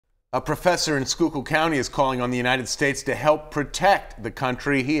A professor in Schuylkill County is calling on the United States to help protect the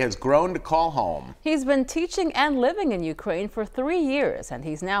country he has grown to call home. He's been teaching and living in Ukraine for 3 years, and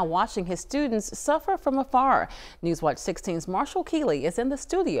he's now watching his students suffer from afar. Newswatch 16's Marshall Keeley is in the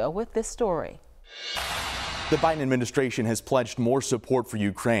studio with this story. The Biden administration has pledged more support for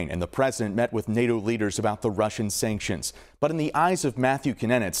Ukraine, and the president met with NATO leaders about the Russian sanctions. But in the eyes of Matthew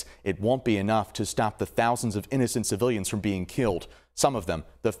Kanenitz, it won't be enough to stop the thousands of innocent civilians from being killed. Some of them,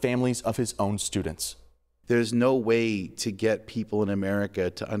 the families of his own students. There's no way to get people in America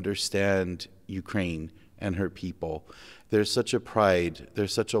to understand Ukraine and her people. There's such a pride,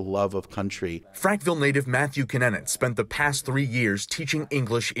 there's such a love of country. Frankville native Matthew Kanenitz spent the past 3 years teaching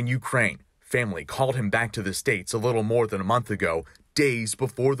English in Ukraine. Family called him back to the States a little more than a month ago, days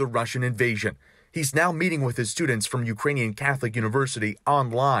before the Russian invasion. He's now meeting with his students from Ukrainian Catholic University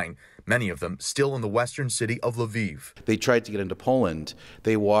online, many of them still in the western city of Lviv. They tried to get into Poland.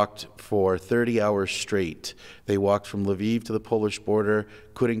 They walked for 30 hours straight. They walked from Lviv to the Polish border,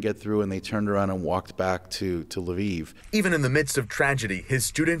 couldn't get through, and they turned around and walked back to Lviv. Even in the midst of tragedy, his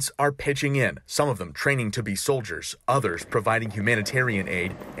students are pitching in, some of them training to be soldiers, others providing humanitarian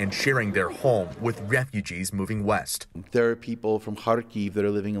aid and sharing their home with refugees moving west. There are people from Kharkiv that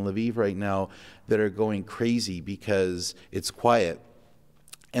are living in Lviv right now that are going crazy because it's quiet.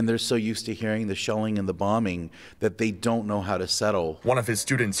 And they're so used to hearing the shelling and the bombing that they don't know how to settle. One of his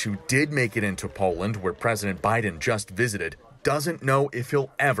students who did make it into Poland, where President Biden just visited, doesn't know if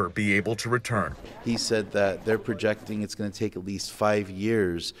he'll ever be able to return. He said that they're projecting it's going to take at least 5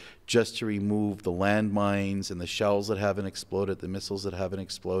 years just to remove the landmines and the shells that haven't exploded, the missiles that haven't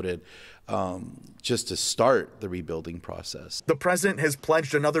exploded, just to start the rebuilding process. The president has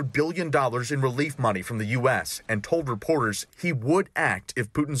pledged another $1 billion in relief money from the U.S. and told reporters he would act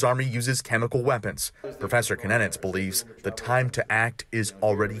if Putin's army uses chemical weapons. Professor Kanenitz believes the time to act is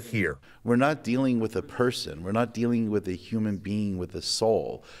already here. We're not dealing with a person. We're not dealing with a human being with a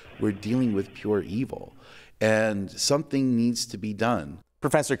soul. We're dealing with pure evil. And something needs to be done.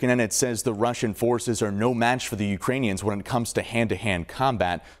 Professor Kanenitz says the Russian forces are no match for the Ukrainians when it comes to hand-to-hand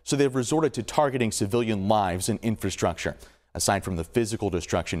combat, so they've resorted to targeting civilian lives and infrastructure. Aside from the physical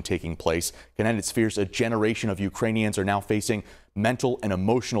destruction taking place, Kanenitz fears a generation of Ukrainians are now facing mental and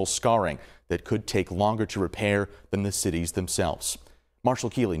emotional scarring that could take longer to repair than the cities themselves. Marshall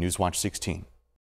Keeley, Newswatch 16.